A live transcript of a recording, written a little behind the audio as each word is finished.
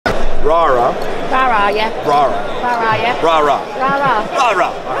Rara. Rara, yeah. Rara. Rara, yeah. Rara. Rara. Rara.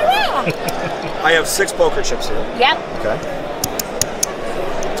 Rara. I have 6 poker chips here. Yep. Okay.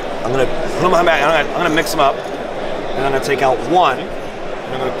 I'm gonna mix them up, and I'm gonna take out 1,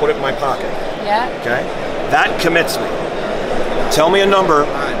 and I'm gonna put it in my pocket. Yeah. Okay. That commits me. Tell me a number,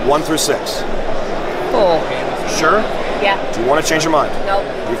 1 through 6. 4. Sure? Yeah. Do you want to change your mind? Nope.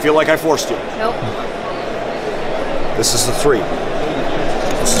 You feel like I forced you? Nope. This is the 3.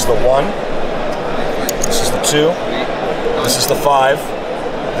 This is the 1. This is the 2. This is the 5.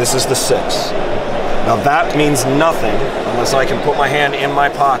 This is the 6. Now that means nothing unless I can put my hand in my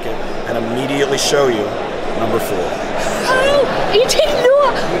pocket and immediately show you number 4. Oh, you take no.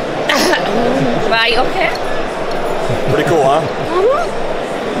 Right, okay. Pretty cool, huh?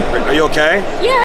 Mm-hmm. Are you okay? Yeah.